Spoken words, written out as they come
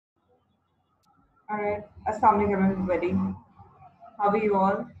All right. Assalamu alaikum, everybody. How are you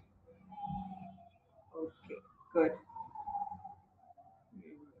all? Okay, good.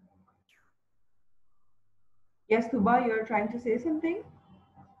 Yes, Tuba, you're trying to say something?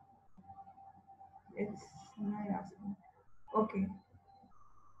 It's not asking. Okay.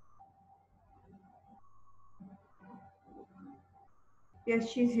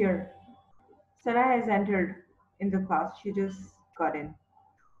 Yes, she's here. Sarah has entered in the class. She just got in.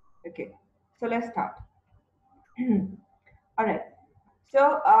 Okay. So let's start. All right.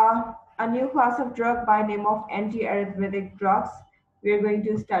 So a new class of drug by name of antiarrhythmic drugs we are going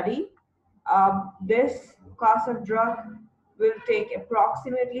to study. This class of drug will take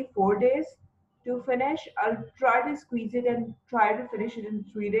approximately 4 days to finish. I'll try to squeeze it and try to finish it in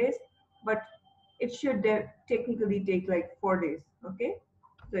 3 days, but it should technically take like 4 days. Okay,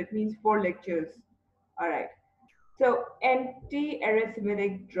 so it means 4 lectures. All right. So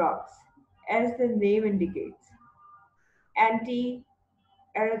antiarrhythmic drugs, as the name indicates, anti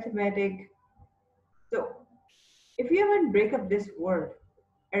arithmetic. So if you even break up this word,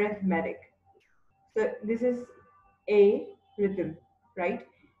 arithmetic, so this is a rhythm, right?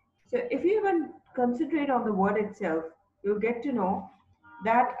 So if you even concentrate on the word itself, you'll get to know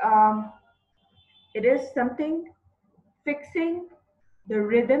that it is something fixing the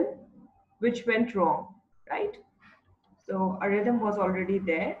rhythm which went wrong, right? So a rhythm was already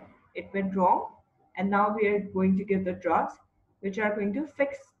there, it went wrong, and now we are going to give the drugs which are going to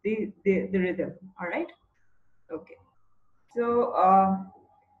fix the rhythm, all right? Okay. So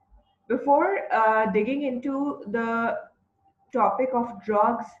before digging into the topic of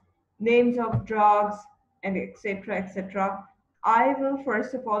drugs, names of drugs, and etc., etc., I will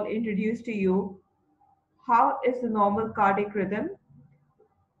first of all introduce to you how is the normal cardiac rhythm,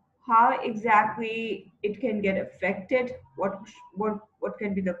 how exactly it can get affected, what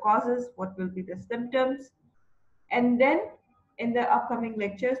can be the causes, what will be the symptoms, and then in the upcoming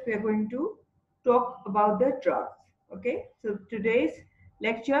lectures we are going to talk about the drugs. Okay, so today's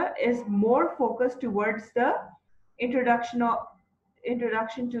lecture is more focused towards the introduction of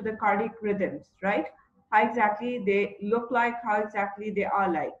introduction to the cardiac rhythms, right? How exactly they look like, how exactly they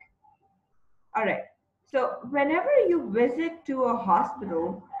are like. All right. So whenever you visit to a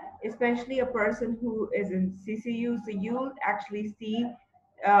hospital, especially a person who is in CCU, so you'll actually see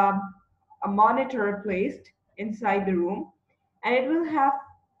um, a monitor placed inside the room, and it will have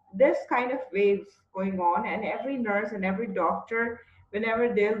this kind of waves going on. And every nurse and every doctor,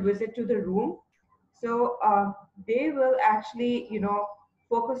 whenever they'll visit to the room, so they will actually,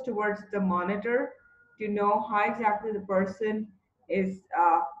 focus towards the monitor to know how exactly the person is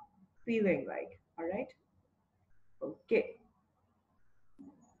feeling like. All right. Okay.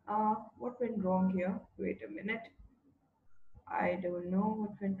 What went wrong here? Wait a minute. I don't know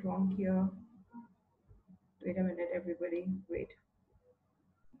what went wrong here. Wait a minute, everybody. Wait.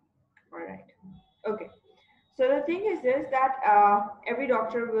 All right. Okay. So the thing is this that every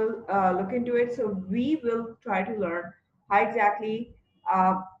doctor will look into it. So we will try to learn how exactly,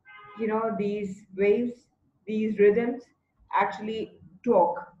 uh, these waves, these rhythms actually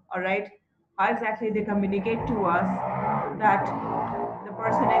talk. All right. How exactly they communicate to us that the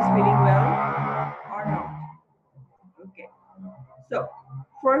person is feeling well or not. Okay. So,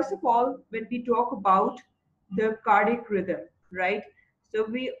 first of all, when we talk about the cardiac rhythm, right? So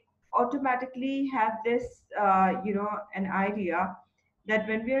we automatically have this, an idea that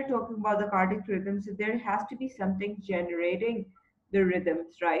when we are talking about the cardiac rhythm, so there has to be something generating the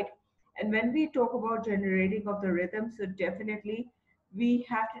rhythms, right? And when we talk about generating of the rhythm, so definitely we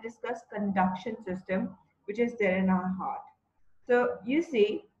have to discuss conduction system, which is there in our heart. So you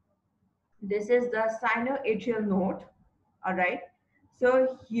see, this is the sinoatrial node, all right.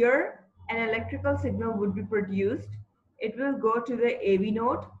 So here an electrical signal would be produced. It will go to the AV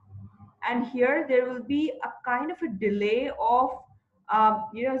node, and here there will be a kind of a delay of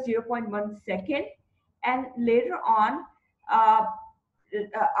zero point 0.1 second, and later on, uh,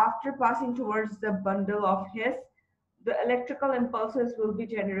 after passing towards the bundle of His, the electrical impulses will be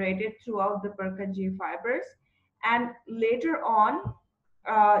generated throughout the Purkinje fibers, and later on,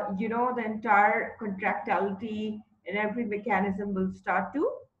 the entire contractility and every mechanism will start to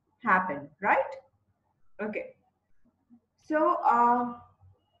happen, right? Okay. So,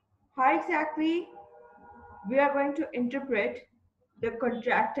 how exactly we are going to interpret the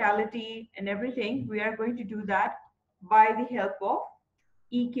contractility and everything? We are going to do that by the help of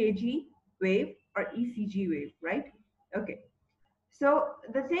EKG wave or ECG wave, right? Okay. So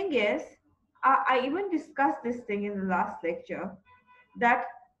the thing is, I even discussed this thing in the last lecture that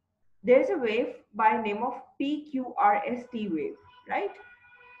there's a wave by name of PQRST wave, right?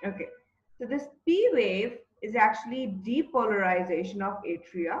 Okay. So this P wave is actually depolarization of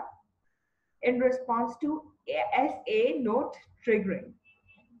atria in response to SA node triggering.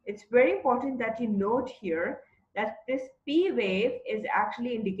 It's very important that you note here that this P wave is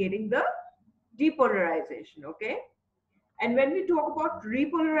actually indicating the depolarization, okay? And when we talk about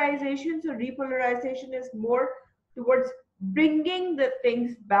repolarization, so repolarization is more towards bringing the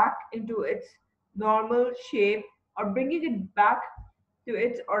things back into its normal shape or bringing it back to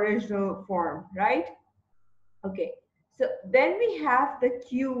its original form, right? Okay, so then we have the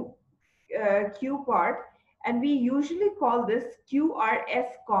Q part, and we usually call this QRS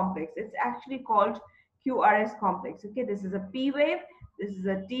complex. It's actually called QRS complex. Okay, this is a P wave, this is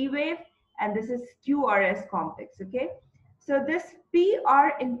a T wave, and this is QRS complex. Okay, so this PR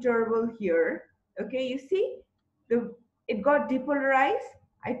interval here, okay, you see the it got depolarized.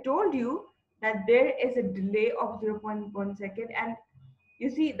 I told you that there is a delay of 0.1 second, and you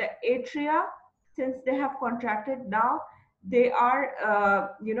see the atria, since they have contracted now, they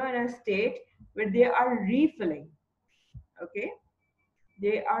are in a state where they are refilling. Okay,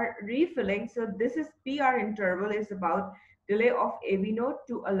 they are refilling. So this is PR interval is about delay of AV node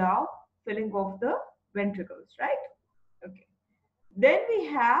to allow filling of the ventricles, right? Okay, then we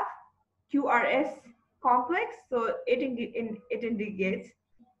have QRS complex. So it indicates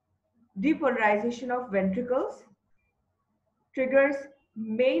depolarization of ventricles, triggers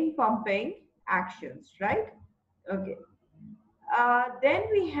main pumping actions, right? Okay. Then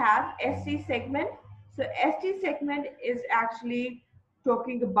we have ST segment. So ST segment is actually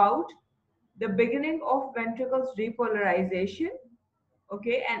talking about the beginning of ventricles repolarization.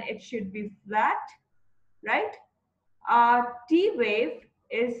 Okay, and it should be flat, right? T wave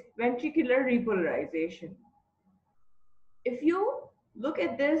is ventricular repolarization. If you look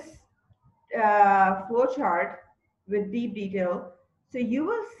at this flow chart with deep detail, so you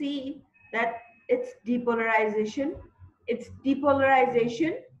will see that it's depolarization, it's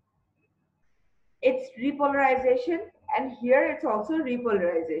depolarization, it's repolarization, and here it's also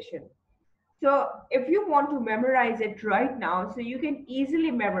repolarization. So if you want to memorize it right now, so you can easily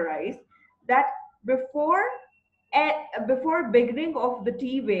memorize that before before beginning of the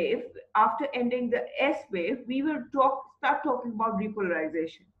T wave, after ending the S wave, we will start talking about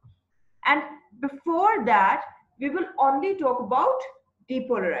repolarization. And before that, we will only talk about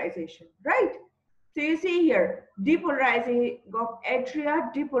depolarization, right? So you see here, depolarizing of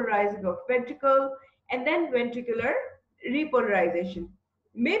atria, depolarizing of ventricle, and then ventricular repolarization.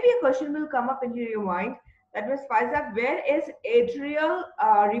 Maybe a question will come up into your mind that Ms. Faiza, where is atrial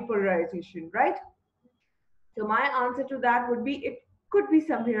repolarization, right? So my answer to that would be it could be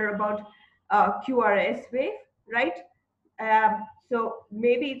somewhere about QRS wave, right? So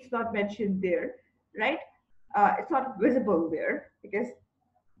maybe it's not mentioned there, right? It's not visible there because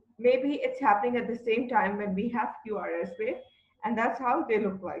maybe it's happening at the same time when we have QRS wave, and that's how they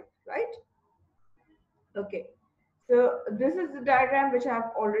look like, right? Okay. So this is the diagram which I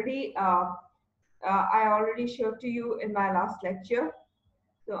already showed to you in my last lecture.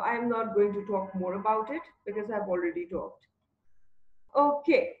 So I'm not going to talk more about it because I've already talked.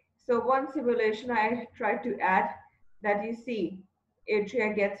 Okay, so one simulation I tried to add that you see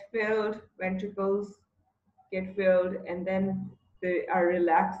atria gets filled, ventricles get filled, and then they are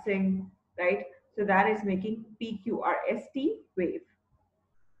relaxing, right? So that is making PQRST wave.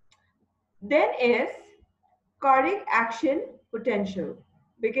 Then is cardiac action potential,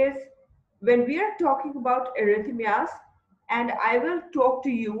 because when we are talking about arrhythmias, and I will talk to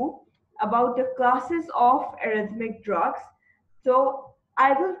you about the classes of arrhythmic drugs. So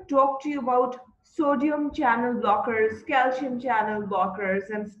I will talk to you about sodium channel blockers, calcium channel blockers,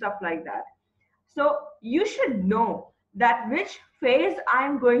 and stuff like that. So you should know that which phase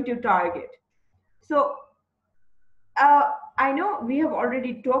I'm going to target. So I know we have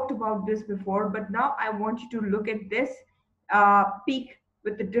already talked about this before, but now I want you to look at this peak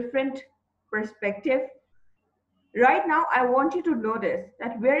with a different perspective. Right now, I want you to notice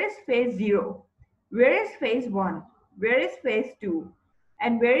that where is phase 0, where is phase 1, where is phase 2,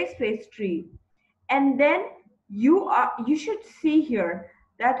 and where is phase 3. And then you should see here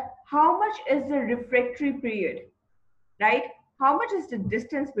that how much is the refractory period, right? How much is the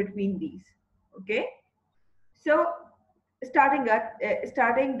distance between these? Okay, so starting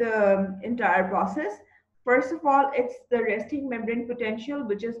the entire process. First of all, it's the resting membrane potential,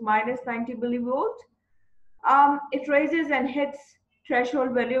 which is minus 90 millivolt. It raises and hits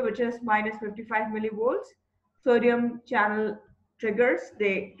threshold value, which is minus 55 millivolts. Sodium channel triggers,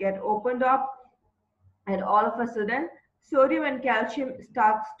 they get opened up, and all of a sudden, sodium and calcium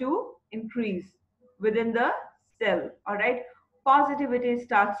starts to increase within the cell. All right, positivity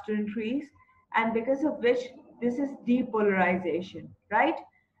starts to increase, and because of which this is depolarization, right?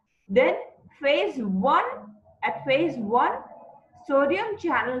 Then at phase one, sodium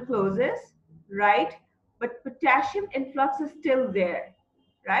channel closes, right? But potassium influx is still there,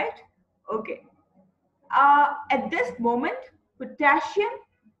 right? Okay. At this moment, potassium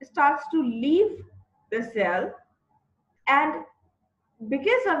starts to leave the cell, and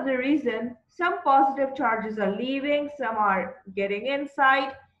because of the reason, some positive charges are leaving, some are getting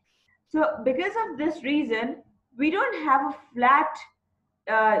inside. So because of this reason, we don't have a flat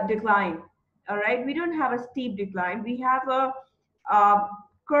decline. All right, we don't have a steep decline. We have a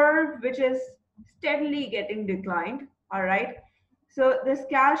curve which is steadily getting declined. All right. So this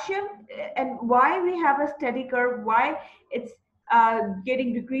calcium, and why we have a steady curve, why it's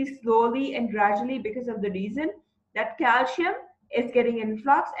getting decreased slowly and gradually, because of the reason that calcium is getting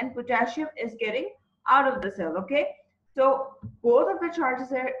influx and potassium is getting out of the cell. Okay. So both of the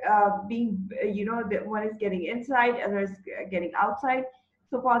charges are being, the one is getting inside, other is getting outside.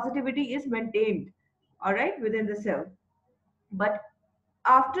 So positivity is maintained, all right, within the cell. But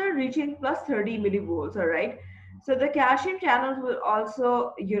after reaching plus 30 millivolts, all right, so the calcium channels will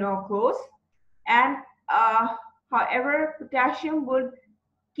also, close. And however, potassium would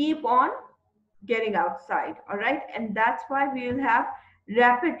keep on getting outside, all right, and that's why we will have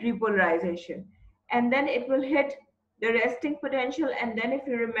rapid repolarization, and then it will hit the resting potential. And then if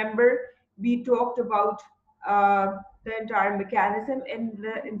you remember, we talked about the entire mechanism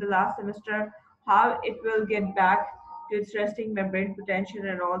in the last semester, how it will get back to its resting membrane potential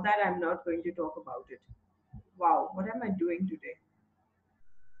and all that. I'm not going to talk about it. Wow, what am I doing today?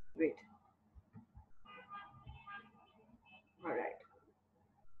 Wait. All right.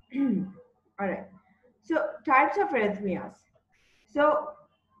 All right, so types of arrhythmias. So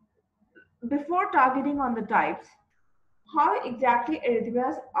before targeting on the types, how exactly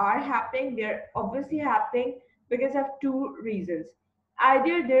arrhythmias are happening? They're obviously happening because of two reasons.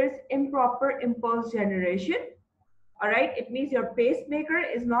 Either there's improper impulse generation, all right, it means your pacemaker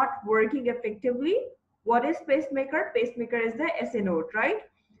is not working effectively. What is pacemaker? Pacemaker is the SA node, right?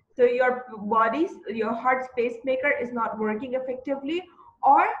 So your heart's pacemaker is not working effectively,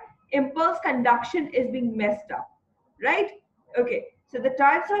 or impulse conduction is being messed up, right? Okay, so the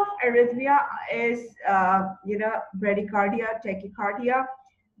types of arrhythmia is, bradycardia, tachycardia,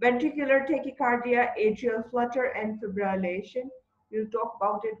 ventricular tachycardia, atrial flutter, and fibrillation. We'll talk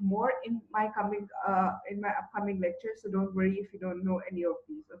about it more in my upcoming lecture. So don't worry if you don't know any of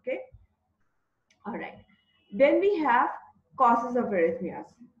these. Okay. All right. Then we have causes of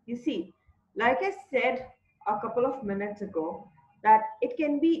arrhythmias. You see, like I said a couple of minutes ago, that it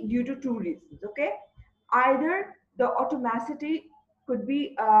can be due to two reasons. Okay. Either the automaticity could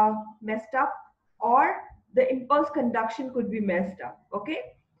be messed up, or the impulse conduction could be messed up. Okay.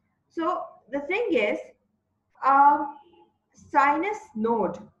 So the thing is, um, sinus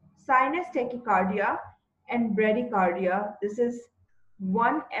node, sinus tachycardia, and bradycardia. This is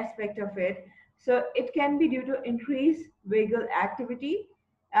one aspect of it. So it can be due to increased vagal activity,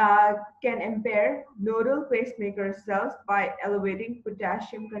 can impair nodal pacemaker cells by elevating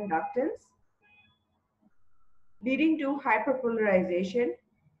potassium conductance, leading to hyperpolarization.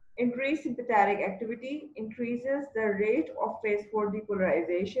 Increased sympathetic activity increases the rate of phase 4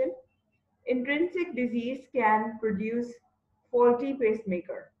 depolarization. Intrinsic disease can produce faulty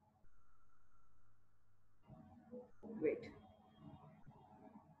pacemaker. Wait.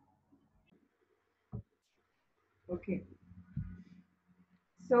 Okay.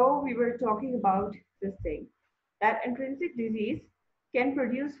 So we were talking about this thing, that intrinsic disease can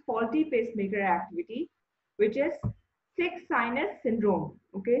produce faulty pacemaker activity, which is sick sinus syndrome.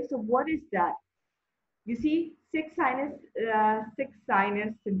 Okay. So what is that? You see, sick sinus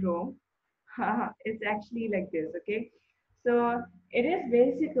syndrome. It's actually like this. Okay. So it is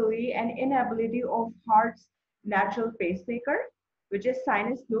basically an inability of heart's natural pacemaker, which is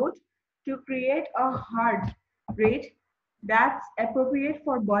sinus node, to create a heart rate that's appropriate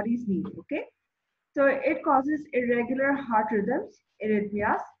for body's need. Okay. So it causes irregular heart rhythms,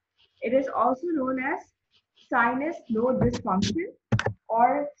 arrhythmias. It is also known as sinus node dysfunction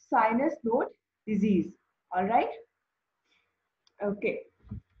or sinus node disease. All right. Okay.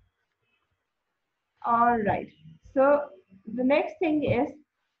 All right. So the next thing is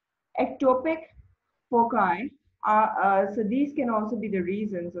ectopic foci. So these can also be the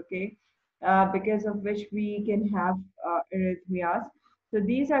reasons, okay, because of which we can have arrhythmias. So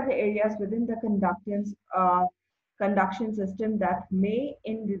these are the areas within the conduction system that may,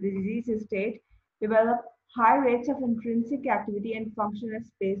 in the disease state, develop high rates of intrinsic activity and function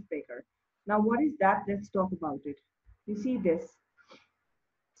as pacemaker. Now, what is that? Let's talk about it. You see this.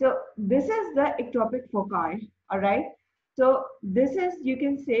 So this is the ectopic foci, all right? So this is, you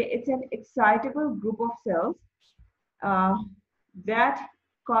can say, it's an excitable group of cells uh, that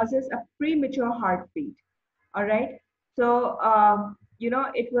causes a premature heartbeat, all right? So,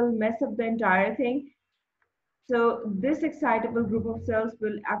 it will mess up the entire thing. So this excitable group of cells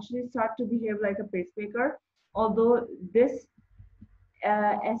will actually start to behave like a pacemaker, although this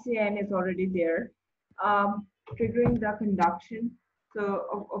SAN is already there, um, triggering the conduction.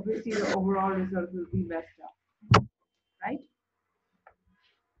 So obviously the overall result will be messed up, right?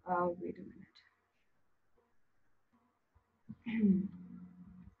 Wait a minute.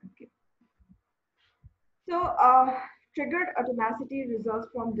 Okay. So triggered automaticity results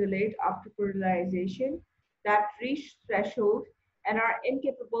from delayed afterpolarization that reach threshold and are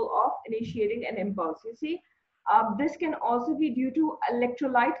incapable of initiating an impulse. You see, this can also be due to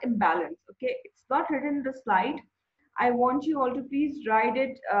electrolyte imbalance. Okay, it's not written in the slide. I want you all to please write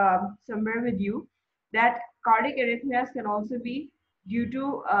it somewhere with you that cardiac arrhythmias can also be due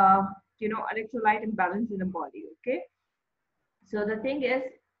to electrolyte imbalance in the body. Okay, so the thing is,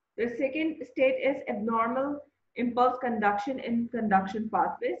 the second state is abnormal impulse conduction in conduction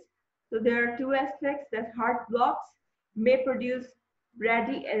pathways. So there are two aspects, that heart blocks may produce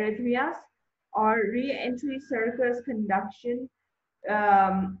bradyarrhythmias, or re-entry circus conduction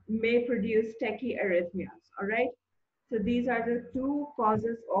may produce tachyarrhythmias. All right. So these are the two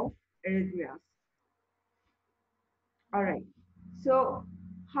causes of arrhythmias. All right. So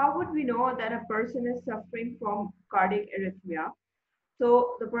how would we know that a person is suffering from cardiac arrhythmia?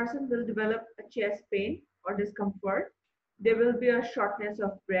 So the person will develop a chest pain or discomfort. There will be a shortness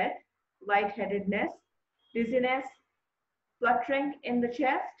of breath, lightheadedness, dizziness, fluttering in the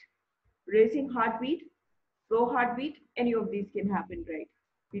chest, racing heartbeat, slow heartbeat. Any of these can happen, right?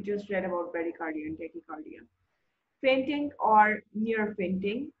 We just read about bradycardia and tachycardia. Fainting or near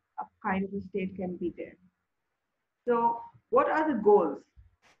fainting, a kind of a state can be there. So what are the goals?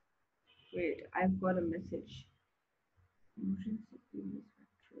 Wait, I've got a message.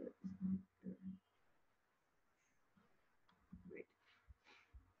 Wait,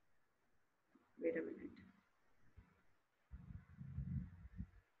 wait a minute.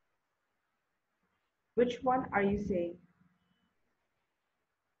 Which one are you saying?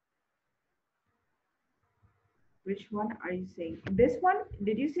 Which one are you saying? This one?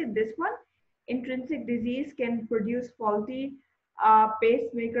 Did you say this one? Intrinsic disease can produce faulty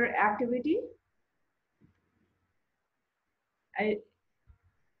pacemaker activity.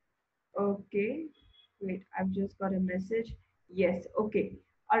 Okay. Wait, I've just got a message. Yes. Okay.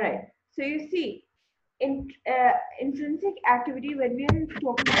 All right. So you see, intrinsic activity, when we are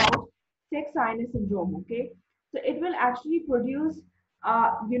talking about sick sinus syndrome, okay, so it will actually produce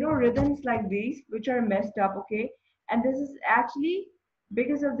rhythms like these which are messed up, okay, and this is actually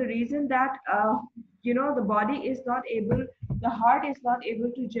because of the reason that the body is not able, the heart is not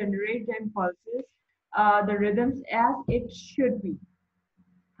able to generate the impulses, the rhythms as it should be.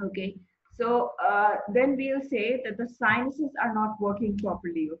 Okay, so then we'll say that the sinuses are not working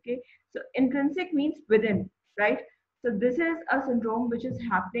properly. Okay, so intrinsic means within, right? So this is a syndrome which is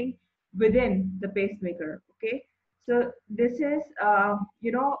happening within the pacemaker. Okay, so this is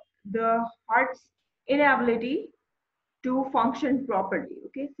the heart's inability to function properly.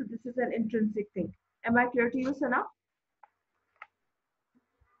 Okay, so this is an intrinsic thing. Am I clear to you, Sana?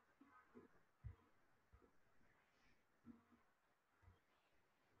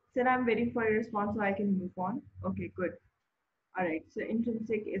 Sana, I'm waiting for your response so I can move on. Okay, good. All right, so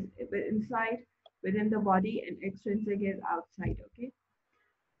intrinsic is inside within the body and extrinsic is outside, okay?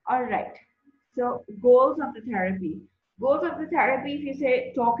 All right, so goals of the therapy. Goals of the therapy, if you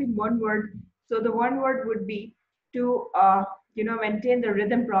say talk in one word, so the one word would be to, maintain the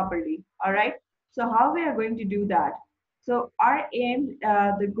rhythm properly, all right? So how we are going to do that? So our aim,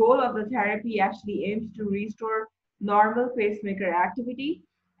 the goal of the therapy actually aims to restore normal pacemaker activity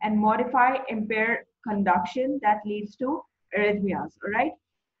and modify impaired conduction that leads to arrhythmias, all right?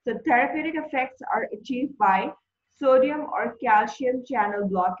 So therapeutic effects are achieved by sodium or calcium channel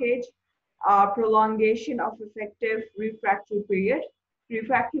blockage, prolongation of effective refractory period,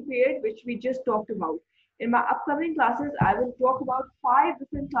 which we just talked about. In my upcoming classes, I will talk about 5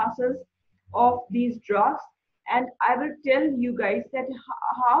 different classes of these drugs, and I will tell you guys that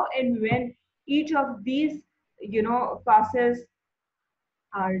how and when each of these, classes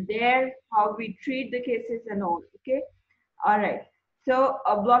are there, how we treat the cases and all. Okay, all right. So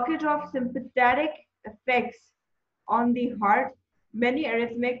a blockage of sympathetic effects on the heart. Many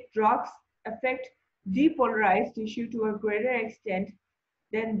arrhythmic drugs affect depolarized tissue to a greater extent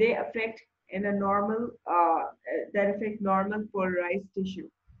than they affect in a normal that affect normal polarized tissue.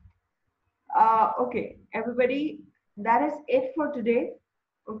 Okay, everybody, that is it for today.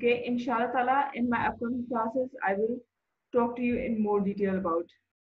 Okay, inshallah ta'ala, in my upcoming classes, I will talk to you in more detail about